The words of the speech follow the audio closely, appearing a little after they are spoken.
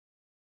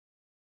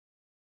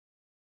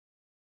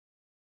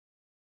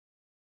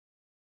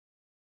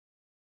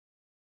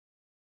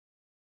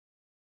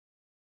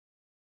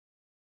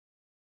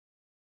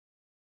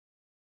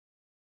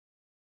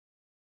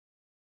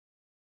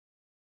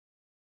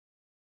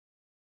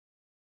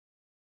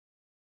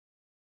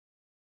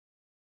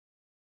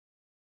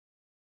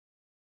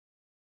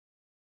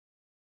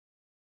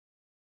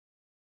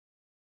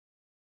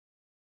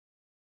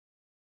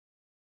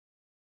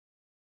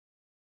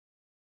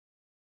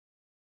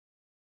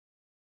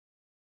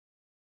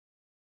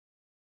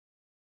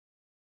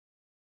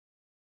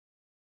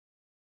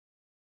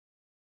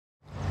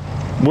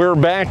We're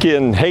back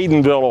in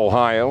Haydenville,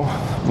 Ohio,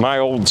 my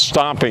old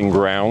stomping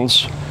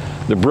grounds.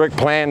 The brick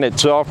plant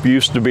itself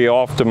used to be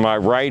off to my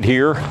right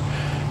here.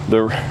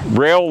 The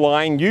rail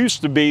line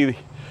used to be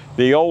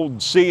the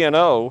old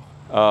C&O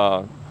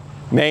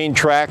main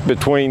track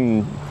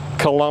between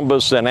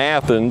Columbus and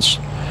Athens.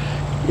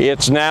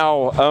 It's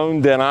now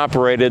owned and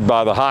operated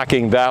by the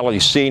Hocking Valley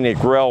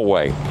Scenic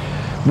Railway.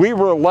 We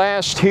were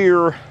last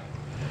here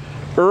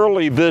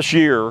early this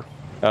year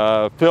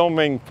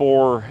filming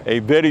for a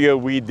video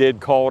we did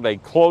called A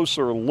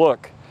Closer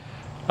Look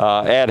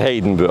at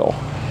Haydenville.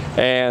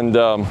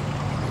 And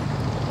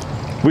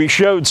we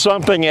showed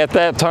something at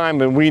that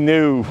time and we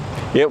knew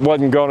it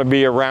wasn't going to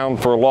be around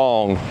for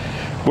long.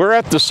 We're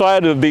at the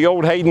site of the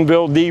old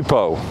Haydenville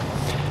Depot,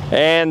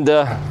 and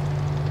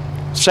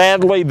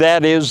sadly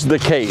that is the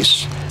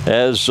case.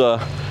 As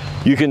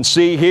you can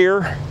see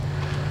here,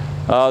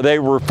 they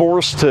were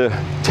forced to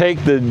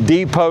take the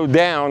depot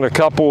down a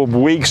couple of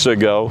weeks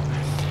ago.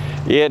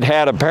 It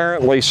had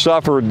apparently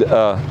suffered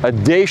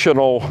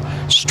additional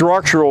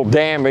structural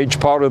damage.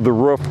 Part of the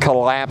roof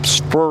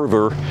collapsed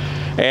further,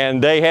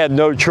 and they had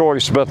no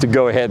choice but to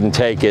go ahead and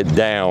take it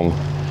down.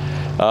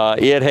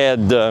 It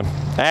had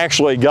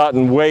actually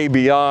gotten way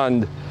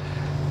beyond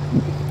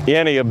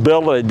any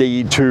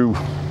ability to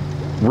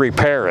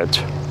repair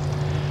it.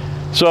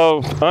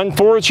 So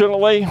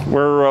unfortunately,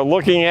 we're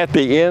looking at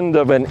the end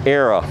of an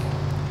era.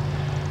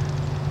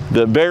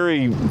 The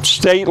very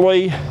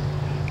stately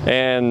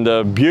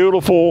and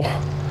beautiful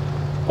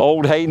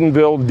old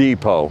Haydenville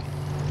Depot.